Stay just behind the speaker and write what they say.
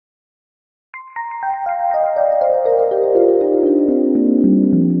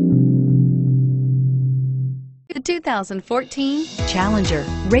2014 Challenger.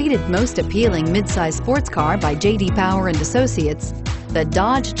 Rated most appealing midsize sports car by J.D. Power and Associates, the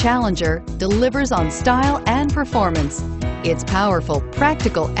Dodge Challenger delivers on style and performance. It's powerful,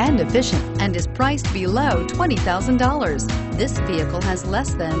 practical, and efficient, and is priced below $20,000. This vehicle has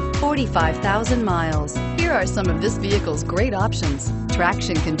less than 45,000 miles. Here are some of this vehicle's great options: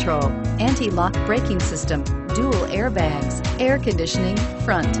 traction control, anti-lock braking system, dual airbags, air conditioning,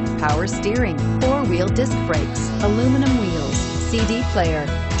 front, power steering, four-wheel disc brakes, aluminum wheels, CD player,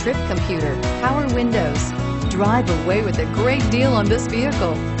 trip computer, power windows. Drive away with a great deal on this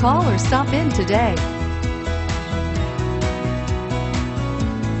vehicle. Call or stop in today.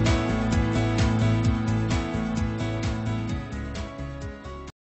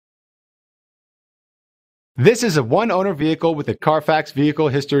 This is a one-owner vehicle with a Carfax Vehicle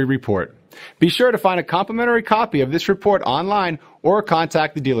History Report. Be sure to find a complimentary copy of this report online or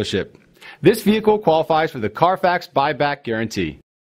contact the dealership. This vehicle qualifies for the Carfax Buyback Guarantee.